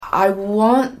I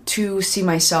want to see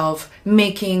myself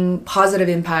making positive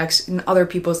impacts in other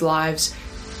people's lives.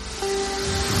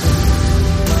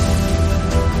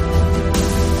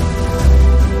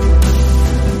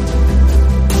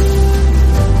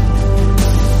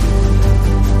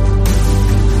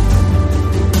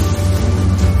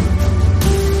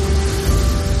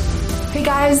 Hey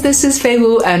guys, this is Fei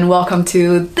Wu and welcome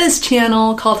to this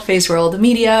channel called Fei's World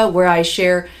Media, where I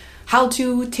share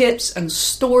how-to tips and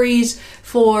stories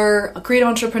for creative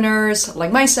entrepreneurs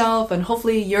like myself and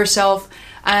hopefully yourself.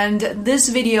 And this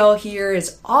video here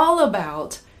is all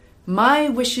about my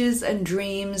wishes and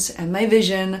dreams and my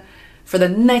vision for the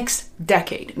next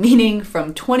decade, meaning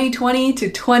from 2020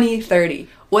 to 2030.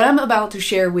 What I'm about to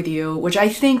share with you, which I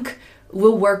think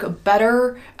will work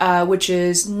better, which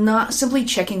is not simply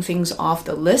checking things off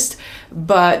the list,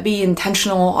 but be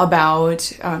intentional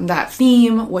about that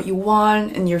theme, what you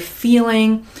want and you're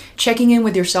feeling, checking in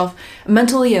with yourself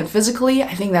mentally and physically.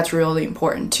 I think that's really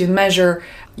important to measure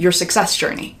your success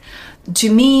journey.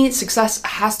 To me, success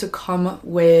has to come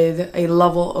with a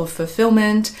level of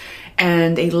fulfillment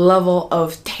and a level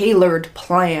of tailored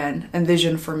plan and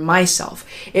vision for myself.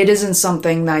 It isn't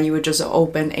something that you would just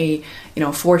open a,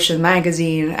 Fortune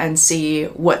magazine and see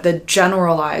what the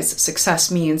generalized success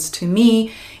means. To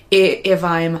me, if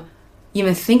I'm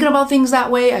even thinking about things that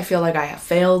way, I feel like I have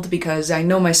failed because I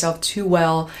know myself too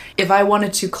well. If I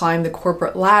wanted to climb the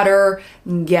corporate ladder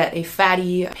and get a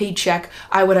fatty paycheck,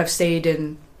 I would have stayed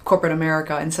in corporate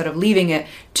America instead of leaving it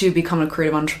to become a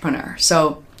creative entrepreneur.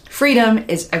 So freedom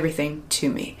is everything to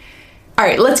me. All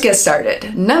right, let's get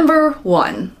started. Number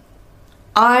one,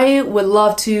 I would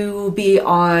love to be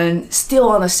still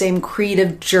on the same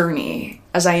creative journey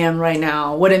as I am right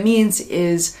now. What it means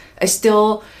is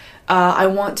I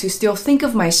want to still think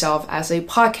of myself as a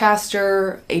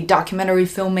podcaster, a documentary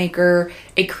filmmaker,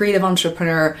 a creative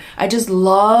entrepreneur. I just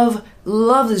love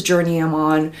this journey I'm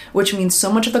on, which means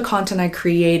so much of the content I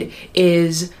create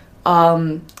is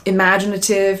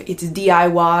imaginative, it's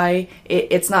DIY,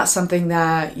 it's not something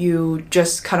that you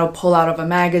just kind of pull out of a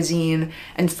magazine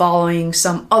and following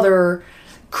some other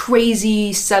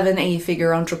crazy 7-8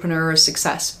 figure entrepreneur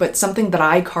success, but something that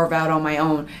I carve out on my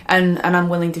own and I'm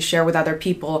willing to share with other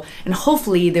people, and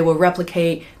hopefully they will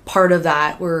replicate part of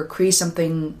that or create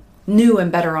something new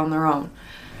and better on their own.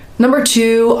 Number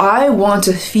two, I want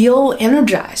to feel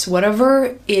energized.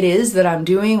 Whatever it is that I'm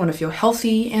doing, I want to feel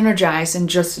healthy, energized, and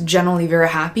just generally very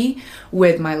happy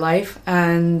with my life.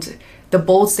 And the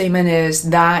bold statement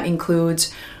is that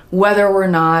includes whether or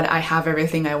not I have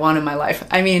everything I want in my life.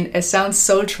 I mean, it sounds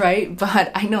so trite,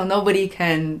 but I know nobody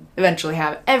can eventually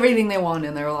have everything they want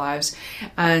in their lives.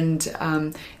 And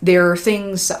there are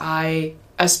things I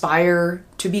aspire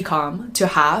to become, to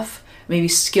have, maybe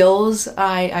skills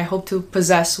I hope to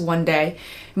possess one day.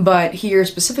 But here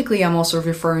specifically, I'm also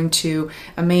referring to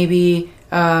maybe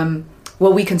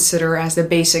what we consider as the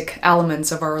basic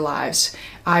elements of our lives.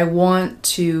 I want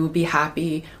to be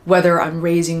happy whether I'm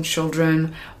raising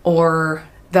children or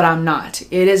that I'm not.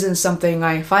 It isn't something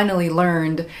I finally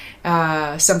learned,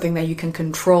 something that you can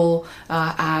control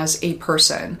as a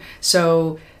person.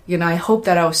 So, I hope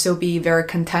that I'll still be very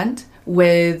content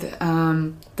with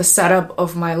the setup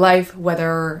of my life,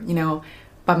 whether,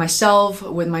 by myself,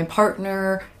 with my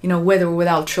partner, with or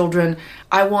without children.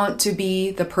 I want to be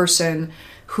the person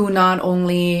who not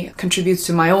only contributes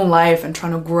to my own life and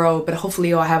trying to grow, but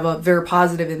hopefully I'll have a very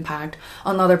positive impact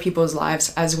on other people's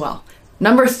lives as well.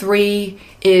 Number three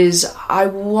is I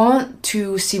want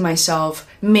to see myself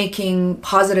making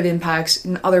positive impacts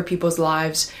in other people's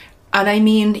lives. And I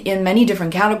mean in many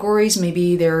different categories.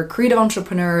 Maybe they're creative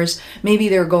entrepreneurs, maybe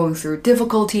they're going through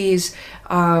difficulties,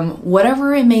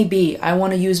 whatever it may be. I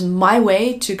want to use my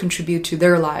way to contribute to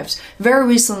their lives. Very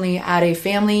recently at a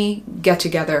family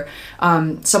get-together,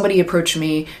 somebody approached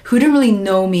me who didn't really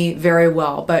know me very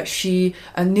well, but she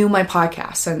knew my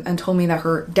podcast and told me that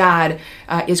her dad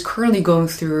is currently going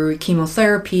through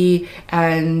chemotherapy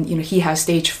and he has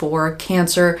stage 4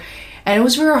 cancer. And it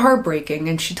was very heartbreaking,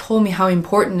 and she told me how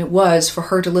important it was for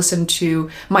her to listen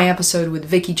to my episode with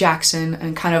Vicki Jackson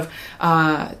and kind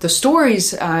of the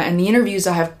stories and the interviews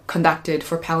I have conducted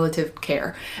for palliative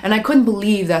care. And I couldn't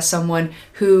believe that someone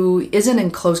who isn't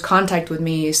in close contact with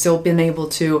me has still been able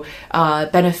to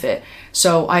benefit.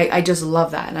 So I just love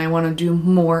that, and I want to do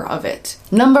more of it.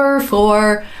 Number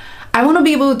 4, I want to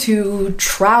be able to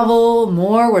travel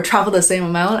more or travel the same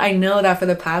amount. I know that for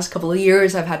the past couple of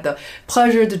years, I've had the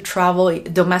pleasure to travel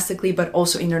domestically, but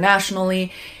also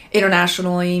internationally.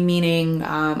 internationally, meaning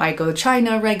I go to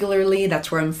China regularly,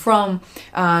 that's where I'm from.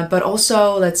 But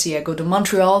also, let's see, I go to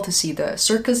Montreal to see the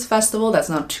Circus Festival, that's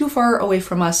not too far away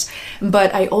from us.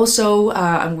 But I also,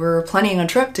 we're planning a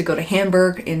trip to go to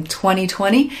Hamburg in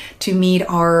 2020 to meet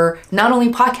our not only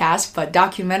podcast, but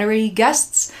documentary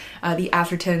guests, the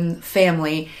Atherton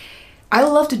family. I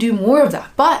love to do more of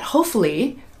that, but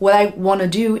hopefully what I want to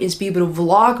do is be able to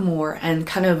vlog more and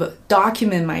kind of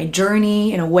document my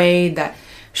journey in a way that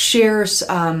shares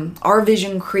our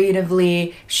vision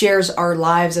creatively, shares our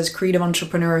lives as creative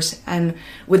entrepreneurs, and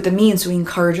with the means we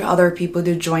encourage other people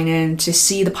to join in to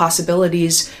see the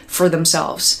possibilities for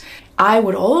themselves. I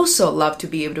would also love to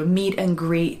be able to meet and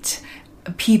greet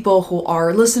people who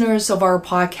are listeners of our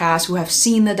podcast who have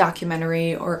seen the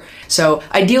documentary, or so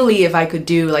ideally if I could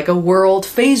do like a world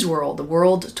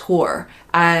tour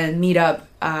and meet up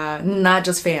not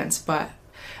just fans but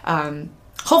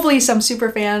hopefully some super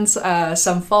fans,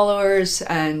 some followers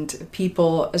and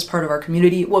people as part of our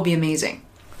community will be amazing.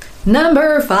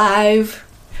 Number 5,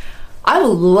 I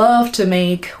would love to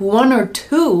make 1 or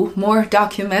 2 more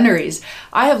documentaries.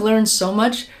 I have learned so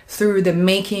much through the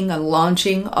making and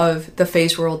launching of the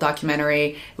Face World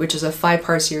documentary, which is a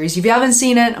 5-part series. If you haven't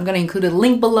seen it, I'm going to include a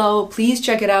link below. Please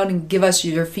check it out and give us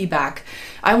your feedback.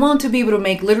 I want to be able to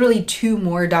make literally 2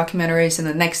 more documentaries in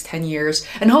the next 10 years,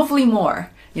 and hopefully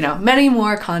more. Many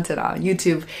more content on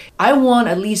YouTube. I want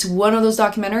at least one of those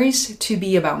documentaries to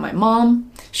be about my mom.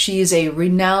 She is a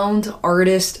renowned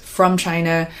artist from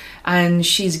China, and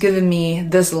she's given me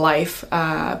this life,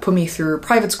 put me through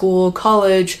private school,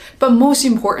 college, but most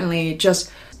importantly,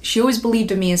 she always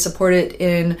believed in me and supported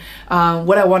in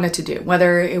what I wanted to do,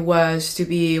 whether it was to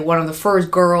be one of the first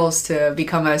girls to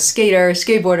become a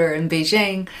skateboarder in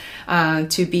Beijing,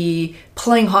 to be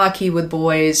playing hockey with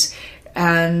boys,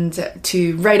 and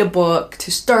to write a book, to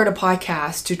start a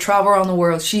podcast, to travel around the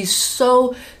world. She's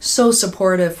so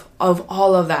supportive of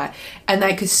all of that. And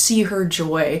I could see her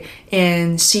joy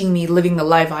in seeing me living the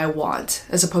life I want,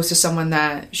 as opposed to someone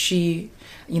that she,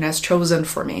 has chosen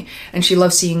for me. And she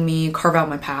loves seeing me carve out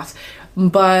my path.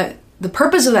 But the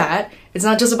purpose of that, it's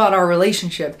not just about our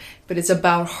relationship, but it's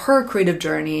about her creative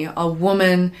journey, a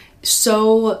woman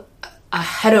so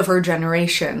ahead of her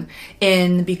generation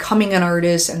in becoming an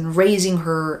artist and raising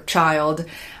her child.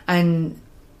 And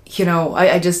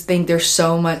I just think there's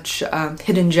so much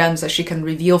hidden gems that she can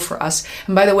reveal for us.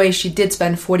 And by the way, she did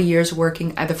spend 40 years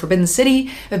working at the Forbidden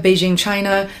City of Beijing,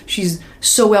 China. She's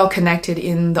so well connected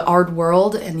in the art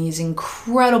world and these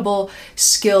incredible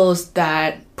skills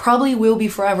that probably will be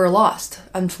forever lost,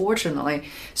 unfortunately.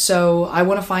 So I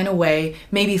want to find a way,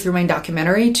 maybe through my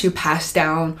documentary, to pass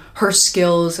down her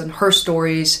skills and her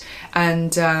stories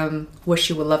and what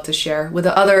she would love to share with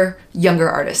the other younger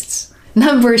artists.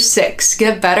 Number 6,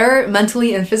 get better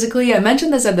mentally and physically. I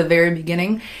mentioned this at the very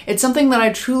beginning. It's something that I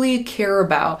truly care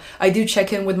about. I do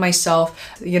check in with myself,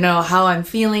 how I'm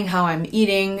feeling, how I'm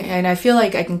eating, and I feel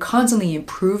like I can constantly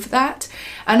improve that.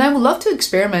 And I would love to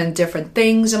experiment different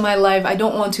things in my life. I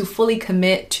don't want to fully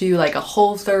commit to like a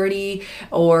Whole30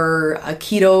 or a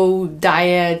keto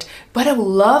diet, but I would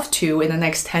love to, in the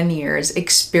next 10 years,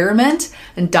 experiment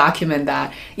and document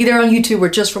that, either on YouTube or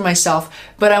just for myself.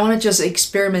 But I want to just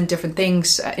experiment different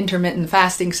things. Intermittent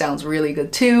fasting sounds really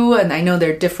good too, and I know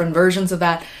there are different versions of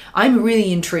that. I'm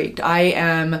really intrigued. I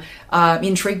am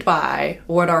intrigued by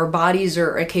what our bodies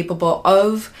are capable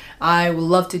of. I would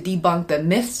love to debunk the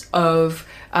myths of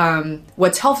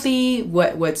what's healthy,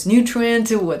 what's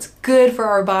nutrient, what's good for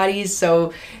our bodies.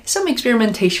 So some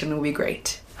experimentation would be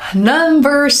great.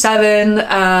 Number 7,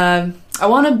 I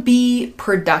want to be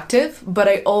productive, but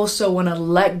I also want to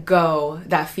let go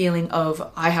that feeling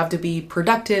of I have to be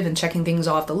productive and checking things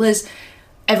off the list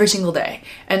every single day.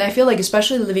 And I feel like,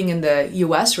 especially living in the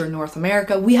US or North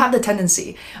America, we have the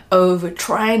tendency of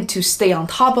trying to stay on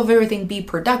top of everything, be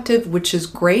productive, which is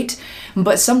great.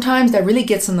 But sometimes that really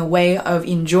gets in the way of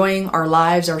enjoying our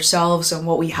lives, ourselves, and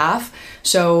what we have.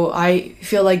 So I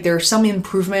feel like there's some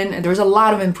improvement, and there's a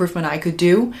lot of improvement I could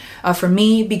do for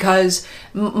me, because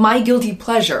my guilty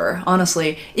pleasure,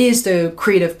 honestly, is the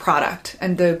creative product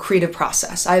and the creative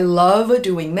process. I love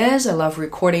doing this. I love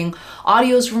recording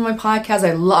audios for my podcast.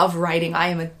 I love writing. I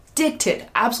am addicted,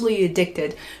 absolutely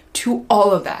addicted to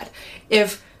all of that.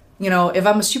 If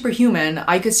I'm a superhuman,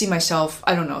 I could see myself,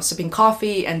 sipping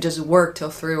coffee and just work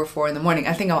till 3 or 4 in the morning.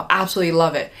 I think I'll absolutely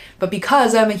love it. But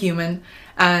because I'm a human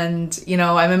and,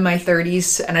 I'm in my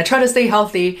 30s and I try to stay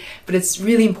healthy, but it's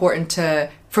really important to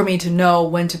for me to know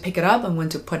when to pick it up and when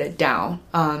to put it down.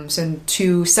 So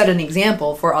to set an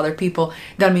example for other people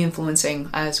that I'm influencing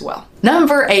as well.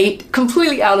 Number 8,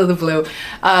 completely out of the blue,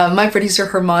 my producer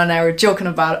Herman and I were joking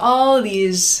about all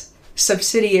these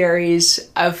subsidiaries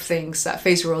of things that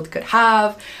Face World could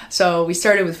have. So we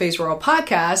started with Face World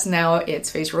Podcast, now it's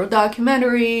Face World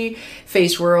Documentary,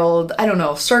 Face World,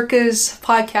 Circus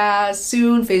Podcast,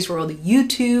 soon Face World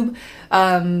YouTube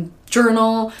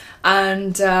Journal.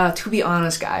 And to be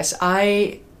honest, guys,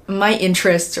 my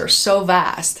interests are so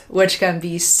vast, which can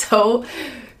be so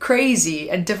crazy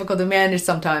and difficult to manage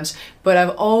sometimes, but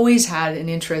I've always had an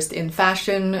interest in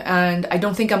fashion, and I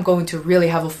don't think I'm going to really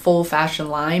have a full fashion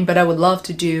line, but I would love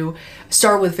to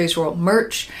start with Face World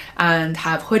merch and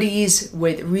have hoodies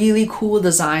with really cool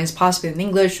designs, possibly in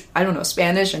English,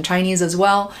 Spanish and Chinese as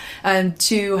well, and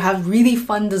to have really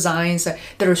fun designs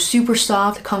that are super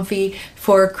soft, comfy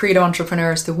for creative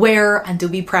entrepreneurs to wear and to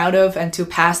be proud of and to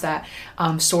pass that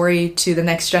story to the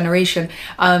next generation.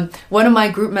 One of my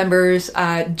group members,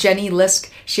 Jenny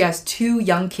Lisk, she has 2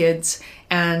 young kids,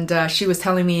 and she was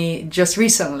telling me just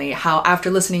recently how after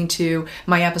listening to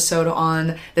my episode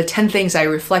on the 10 things I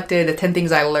reflected, the 10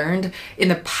 things I learned in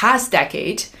the past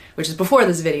decade, which is before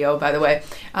this video, by the way,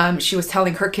 she was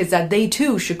telling her kids that they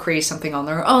too should create something on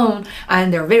their own,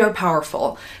 and they're very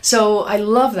powerful. So I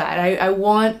love that. I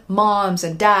want moms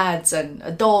and dads and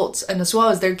adults, and as well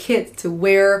as their kids, to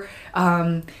wear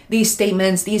these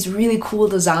statements, these really cool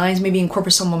designs, maybe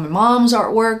incorporate some of my mom's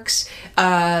artworks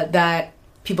that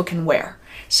people can wear.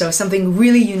 So something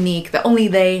really unique that only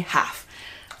they have.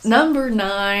 Number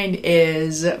 9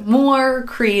 is more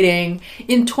creating.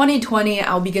 In 2020,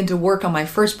 I'll begin to work on my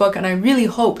first book, and I really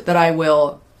hope that I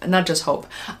will, not just hope,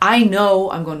 I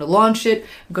know I'm going to launch it,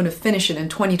 I'm going to finish it in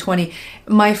 2020.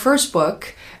 My first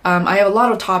book, I have a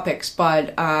lot of topics,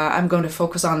 but I'm going to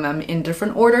focus on them in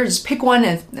different orders. Pick one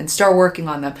and start working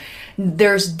on them.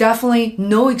 There's definitely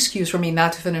no excuse for me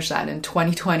not to finish that in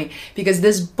 2020, because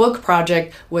this book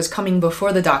project was coming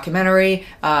before the documentary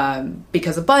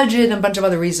because of budget and a bunch of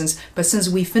other reasons. But since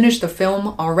we finished the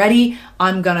film already,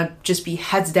 I'm gonna just be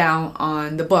heads down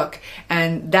on the book.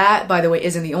 And that, by the way,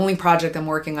 isn't the only project I'm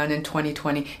working on in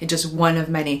 2020. It's just one of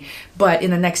many. But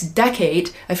in the next decade,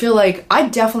 I feel like I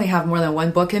definitely have more than one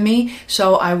book in me.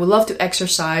 So I would love to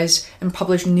exercise and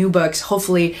publish new books,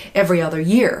 hopefully every other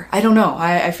year. I don't know.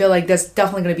 I feel like that's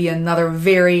definitely going to be another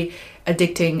very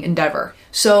addicting endeavor.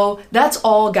 So that's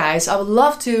all, guys. I would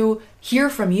love to hear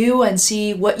from you and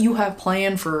see what you have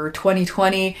planned for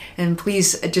 2020. And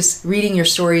please, just reading your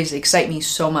stories excite me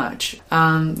so much.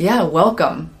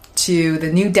 Welcome to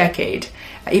the new decade.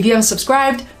 If you haven't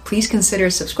subscribed, please consider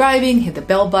subscribing, hit the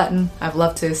bell button. I'd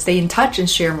love to stay in touch and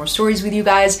share more stories with you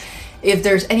guys. If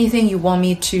there's anything you want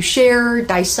me to share,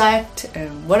 dissect,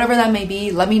 and whatever that may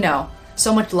be, let me know.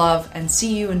 So much love, and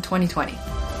see you in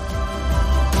 2020.